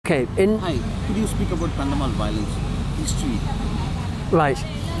Okay. Hi, could you speak about Kandhamal violence history? Right.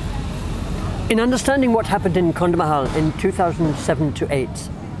 In understanding what happened in Kandhamal in 2007 to 8,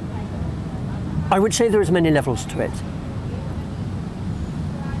 I would say there is many levels to it.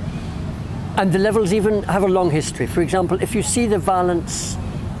 And the levels even have a long history. For example, if you see the violence,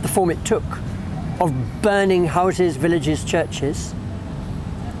 the form it took of burning houses, villages, churches,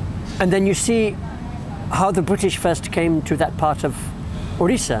 and then you see how the British first came to that part of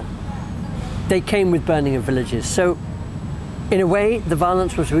Odisha, they came with burning of villages. So in a way, the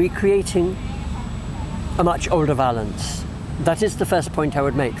violence was recreating a much older violence. That is the first point I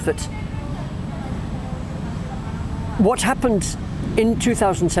would make, that what happened in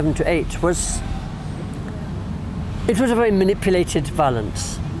 2007 to 8 was, it was a very manipulated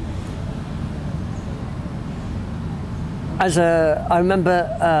violence. I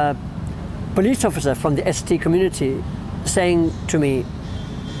remember a police officer from the ST community saying to me,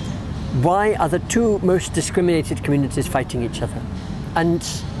 why are the two most discriminated communities fighting each other? And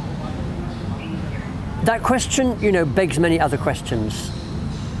that question, begs many other questions.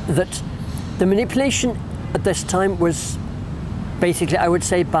 That the manipulation at this time was basically, I would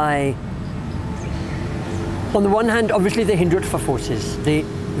say, by, on the one hand, obviously the Hindutva forces. The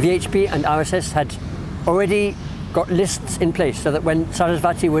VHP and RSS had already got lists in place, so that when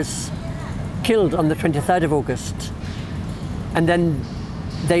Sarasvati was killed on the 23rd of August, and then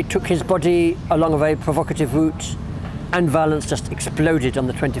they took his body along a very provocative route, and violence just exploded on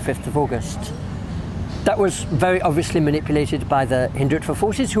the 25th of August. That was very obviously manipulated by the Hindutva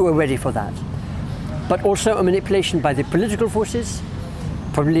forces, who were ready for that. But also a manipulation by the political forces,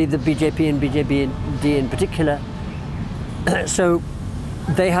 probably the BJP and BJD in particular. So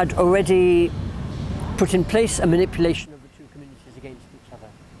they had already put in place a manipulation of the two communities against each other.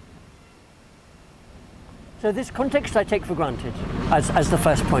 So this context I take for granted as the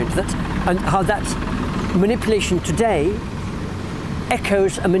first point, and how that manipulation today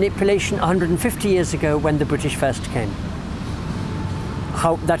echoes a manipulation 150 years ago when the British first came.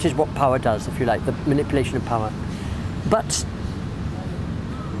 How that is what power does, if you like, the manipulation of power. But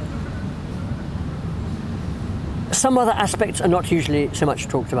some other aspects are not usually so much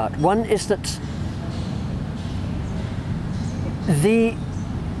talked about. One is that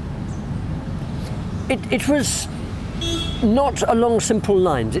it was not along simple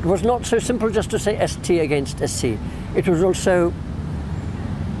lines. It was not so simple just to say ST against SC. It was also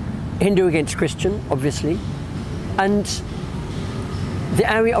Hindu against Christian, obviously. And the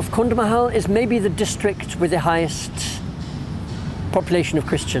area of Kandhamal is maybe the district with the highest population of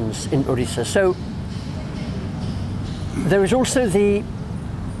Christians in Odisha. So there is also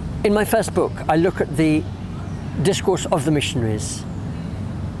in my first book, I look at the discourse of the missionaries,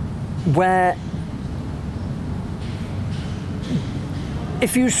 where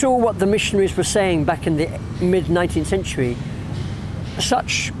if you saw what the missionaries were saying back in the mid-19th century,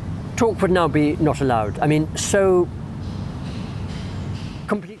 such talk would now be not allowed. I mean, so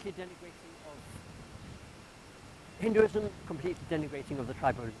completely denigrating of Hinduism, completely denigrating of the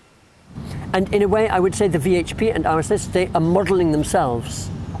tribal. And in a way, I would say the VHP and RSS, they are modeling themselves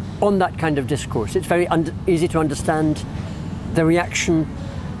on that kind of discourse. It's very easy to understand the reaction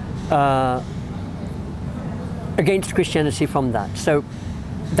against Christianity from that. So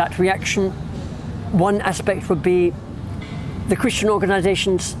that reaction, one aspect would be the Christian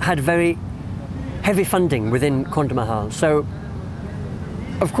organizations had very heavy funding within Kandhamal. So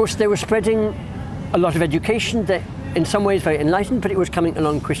of course they were spreading a lot of education that in some ways very enlightened, but it was coming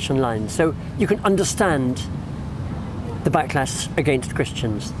along Christian lines. So you can understand the backlash against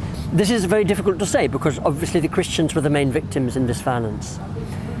Christians. This is very difficult to say because obviously the Christians were the main victims in this violence.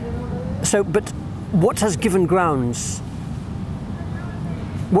 So, but what has given grounds,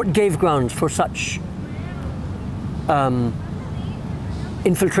 what gave grounds for such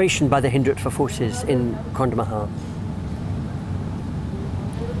infiltration by the Hindutva forces in Kandhamal?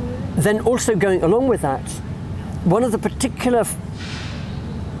 Then also going along with that, one of the particular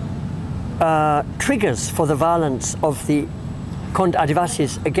triggers for the violence of the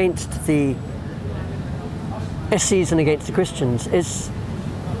Adivasis against the SCs and against the Christians is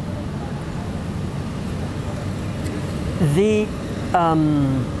the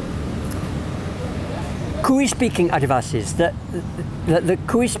Kui-speaking Adivasis, the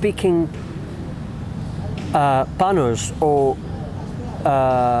Kui-speaking Panos or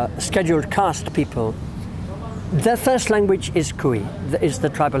scheduled caste people. Their first language is Kui, is the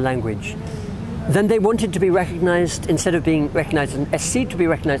tribal language. Then they wanted to be recognized, instead of being recognized as an SC, to be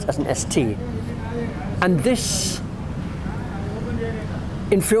recognized as an ST. And this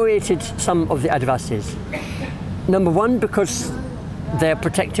infuriated some of the Adivasis. Number one, because they're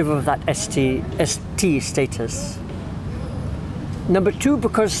protective of that ST status. Number two,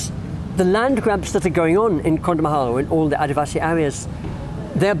 because the land grabs that are going on in Kandhamal, in all the Adivasi areas,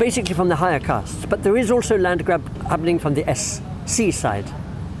 they're basically from the higher castes, but there is also land grab happening from the SC side.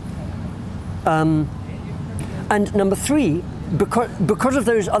 And number three, because of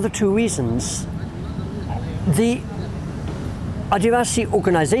those other two reasons, the Adivasi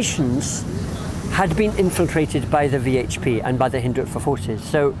organizations had been infiltrated by the VHP and by the Hindutva forces.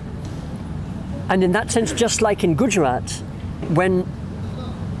 So, and in that sense, just like in Gujarat, when,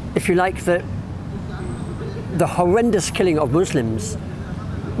 if you like, the horrendous killing of Muslims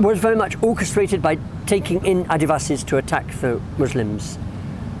was very much orchestrated by taking in Adivasis to attack the Muslims.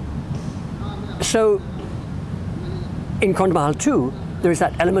 So, in Kandhamal too, there is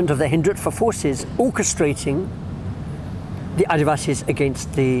that element of the Hindutva forces orchestrating the Adivasis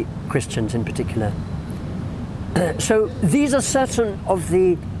against the Christians in particular. So these are certain of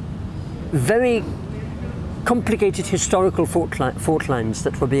the very complicated historical fault lines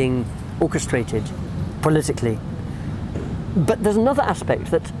that were being orchestrated politically. But there's another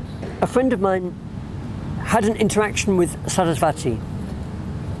aspect that a friend of mine had an interaction with Sarasvati,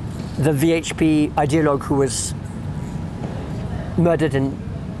 the VHP ideologue who was murdered in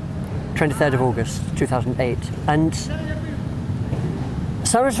 23rd of August 2008. And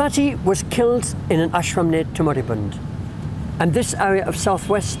Sarasvati was killed in an ashram near Tumoribund. And this area of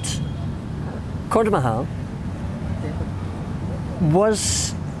southwest Kandhamal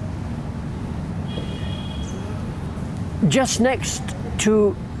was just next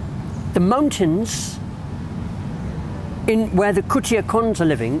to the mountains in where the Kutia Khons are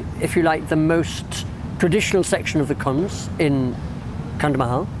living, if you like, the most traditional section of the Khons in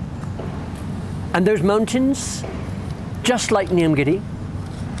Kandhamal. And those mountains, just like Niyamgiri,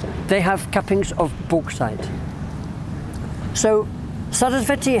 they have cappings of bauxite. So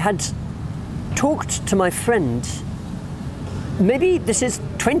Sarasvati had talked to my friend, maybe this is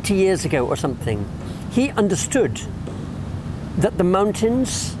 20 years ago or something. He understood that the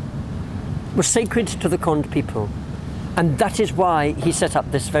mountains were sacred to the Khond people, and that is why he set up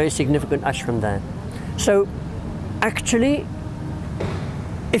this very significant ashram there. So actually,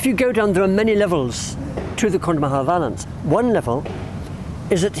 if you go down, there are many levels to the Kandhamal violence. One level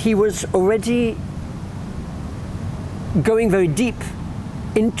is that he was already going very deep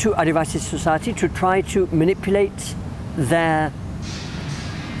into Adivasi society to try to manipulate their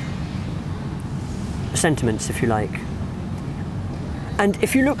sentiments, if you like. And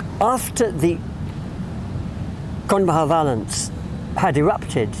if you look after the Kandhamal violence had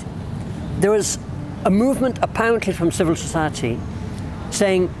erupted, there was a movement apparently from civil society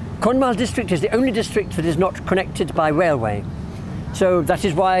saying Kandhamal district is the only district that is not connected by railway. So that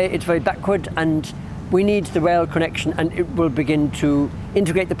is why it's very backward, and we need the rail connection, and it will begin to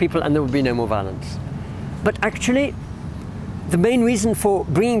integrate the people and there will be no more violence. But actually, the main reason for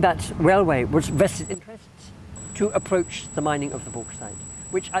bringing that railway was vested interests to approach the mining of the bauxite,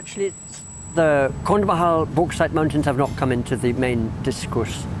 which actually the Kandhamal bauxite mountains have not come into the main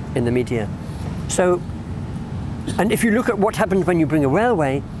discourse in the media. So, and if you look at what happens when you bring a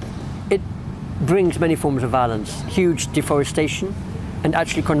railway, it brings many forms of violence, huge deforestation, and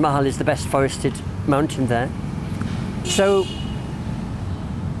actually Kandhamal is the best forested mountain there. So,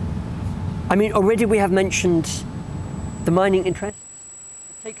 I mean, already we have mentioned the mining interests,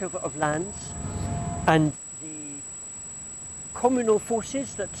 the takeover of lands, and the communal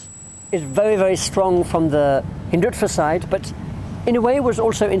forces that is very, very strong from the Hindutva side, but in a way was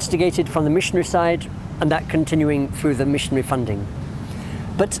also instigated from the missionary side, and that continuing through the missionary funding.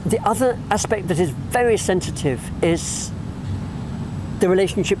 But the other aspect that is very sensitive is the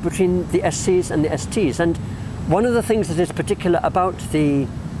relationship between the SCs and the STs. And one of the things that is particular about the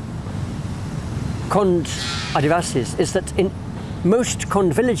Khond Adivasis is that in most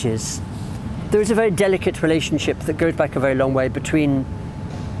Khond villages, there is a very delicate relationship that goes back a very long way between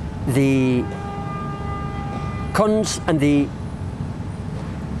the Khonds and the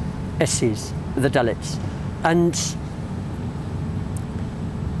SCs, the Dalits. And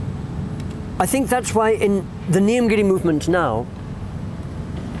I think that's why in the Niyamgiri movement now,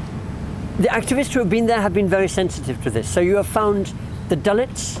 the activists who have been there have been very sensitive to this. So you have found the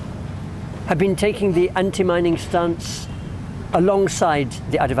Dalits have been taking the anti-mining stance alongside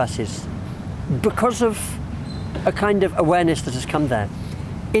the Adivasis because of a kind of awareness that has come there.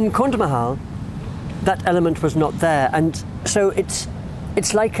 In Kandhamal, that element was not there, and so it's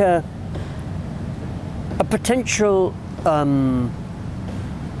like a potential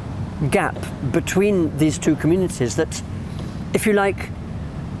gap between these two communities that, if you like,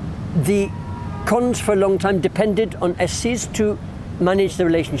 the Khonds for a long time depended on SCs to manage the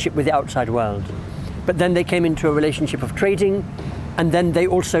relationship with the outside world. But then they came into a relationship of trading, and then they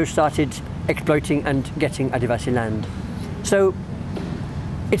also started exploiting and getting Adivasi land. So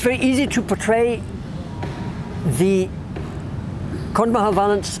it's very easy to portray the Kandhamal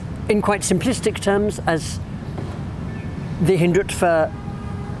violence in quite simplistic terms as the Hindutva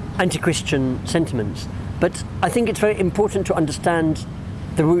anti-Christian sentiments. But I think it's very important to understand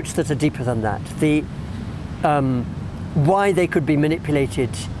the roots that are deeper than that, the why they could be manipulated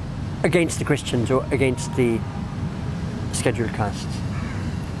against the Christians or against the scheduled castes.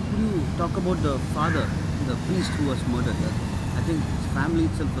 Could you talk about the father, the priest who was murdered? I think his family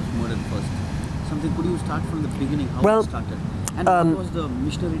itself was murdered first. Could you start from the beginning, how it started? And what was the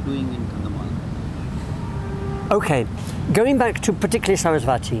missionary doing in Kandhamal? Okay, going back to particularly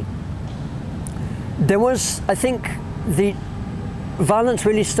Sarasvati, there was, I think, the violence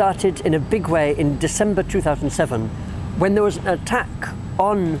really started in a big way in December 2007 when there was an attack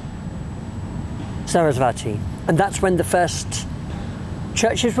on Sarasvati, and that's when the first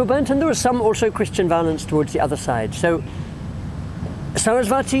churches were burnt, and there was some also Christian violence towards the other side. So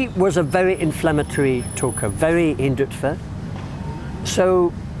Sarasvati was a very inflammatory talker, very Hindutva.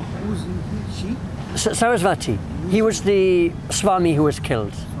 So Who's she? Sarasvati, he was the Swami who was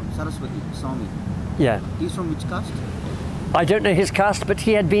killed. Saraswati, Swami. Yeah. He's from which caste? I don't know his caste, but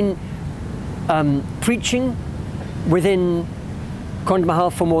he had been preaching within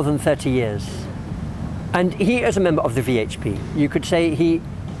Kandhamal for more than 30 years. And he is a member of the VHP. You could say he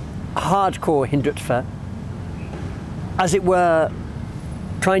hardcore Hindutva, as it were,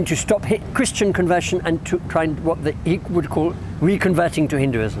 trying to stop Christian conversion and to trying what he would call reconverting to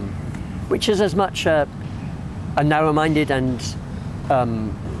Hinduism, which is as much a narrow-minded and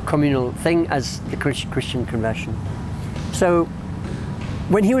communal thing as the Christian conversion. So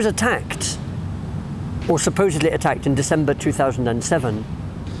when he was attacked, or supposedly attacked in December 2007,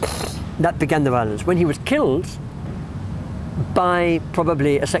 that began the violence. When he was killed by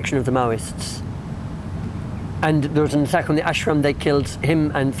probably a section of the Maoists, and there was an attack on the ashram, they killed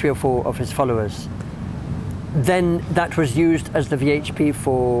him and 3 or 4 of his followers. Then that was used as the VHP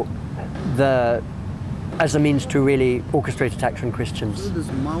as a means to really orchestrate attacks on Christians. So this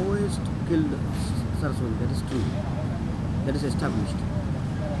Maoist killed Saraswati, that is true. That is established.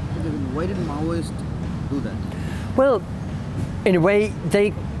 Why did Maoists do that? Well, in a way,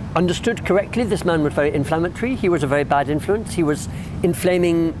 they understood correctly this man was very inflammatory. He was a very bad influence. He was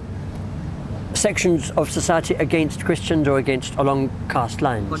inflaming sections of society against Christians or along caste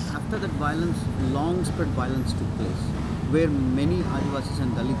lines. But after that violence, long spread violence took place, where many Adivasis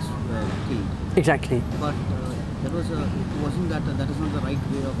and Dalits were killed. Exactly. But that is not the right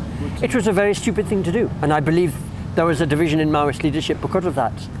way of approaching. It was a very stupid thing to do, and I believe there was a division in Maoist leadership because of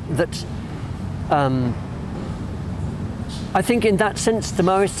that. I think in that sense the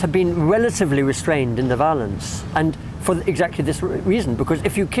Maoists have been relatively restrained in the violence, and for exactly this reason, because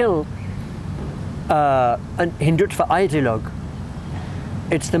if you kill a Hindutva ideologue,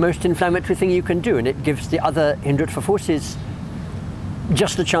 it's the most inflammatory thing you can do, and it gives the other Hindutva forces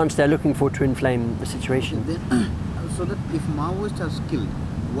just the chance they're looking for to inflame the situation. So that if Maoist has killed,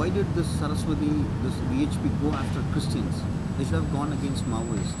 why did this Saraswati, this VHP go after Christians? They should have gone against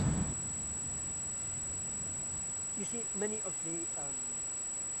Maoists. You see, many of the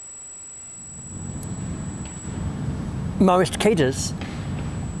Maoist cadres,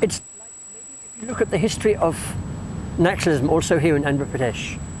 it's like maybe if you look at the history of Naxalism also here in Andhra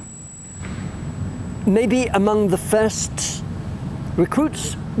Pradesh, maybe among the first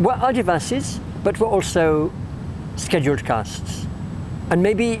recruits were Adivasis, but were also scheduled castes. And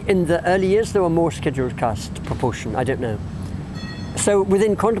maybe in the early years there were more scheduled caste proportion, I don't know. So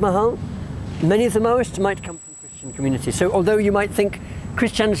within Kandhamal, many of the Maoists might come from Christian communities. So although you might think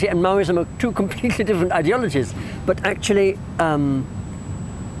Christianity and Maoism are two completely different ideologies, but actually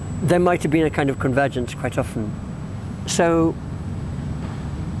there might have been a kind of convergence quite often. So,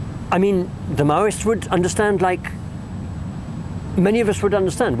 I mean, the Maoists would understand, like many of us would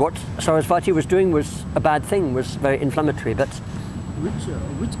understand, what Sarasvati was doing was a bad thing, was very inflammatory, but...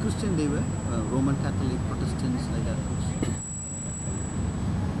 Which Christian they were? Roman Catholic, Protestants, like that?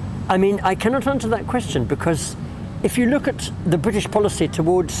 I mean, I cannot answer that question, because if you look at the British policy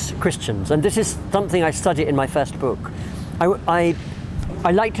towards Christians, and this is something I study in my first book, I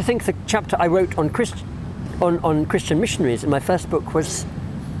like to think the chapter I wrote on Christian missionaries in my first book was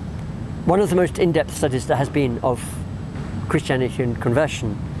one of the most in-depth studies there has been of Christianity and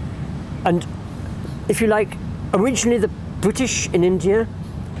conversion. And if you like, originally the British in India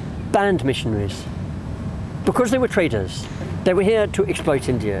banned missionaries because they were traders. They were here to exploit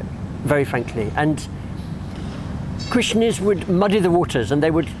India, very frankly. And Christianese would muddy the waters and they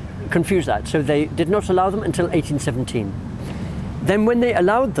would confuse that. So they did not allow them until 1817. Then when they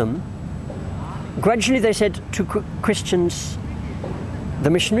allowed them, gradually they said to Christians, the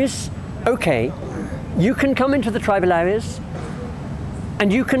missionaries, okay, you can come into the tribal areas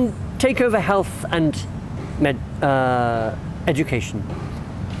and you can take over health and education.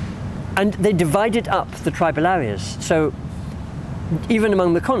 And they divided up the tribal areas. So even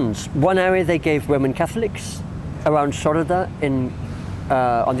among the Khons, one area they gave Roman Catholics around Soroda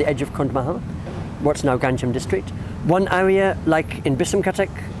on the edge of Kandhamal, what's now Ganjam district. One area, like in Bisamkatak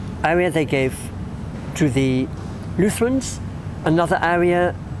area, they gave to the Lutherans. Another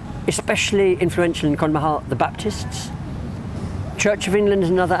area, especially influential in Kandhamal, the Baptists. Church of England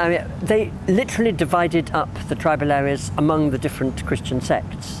is another area. They literally divided up the tribal areas among the different Christian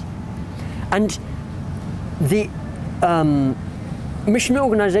sects. And the missionary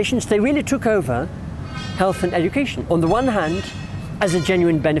organizations, they really took over health and education. On the one hand, as a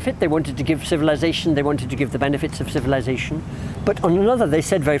genuine benefit, they wanted to give civilization, they wanted to give the benefits of civilization. But on another, they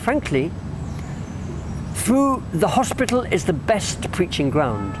said very frankly, through the hospital is the best preaching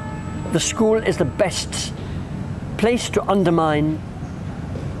ground. The school is the best place to undermine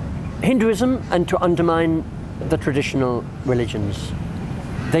Hinduism and to undermine the traditional religions.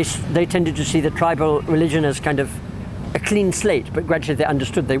 They tended to see the tribal religion as kind of a clean slate, but gradually they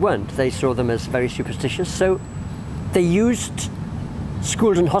understood they weren't. They saw them as very superstitious. So they used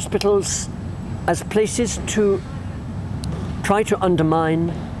schools and hospitals as places to try to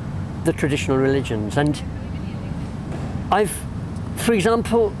undermine the traditional religions. And for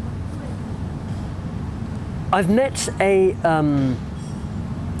example, I've met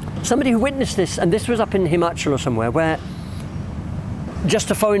somebody who witnessed this, and this was up in Himachal or somewhere, where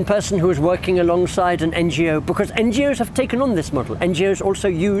just a foreign person who was working alongside an NGO, because NGOs have taken on this model. NGOs also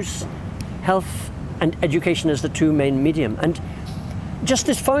use health and education as the two main medium. And just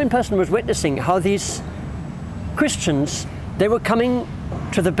this foreign person was witnessing how these Christians, they were coming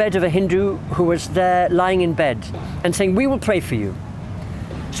to the bed of a Hindu who was there lying in bed and saying, "We will pray for you."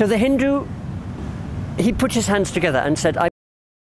 So the Hindu, he put his hands together and said, "I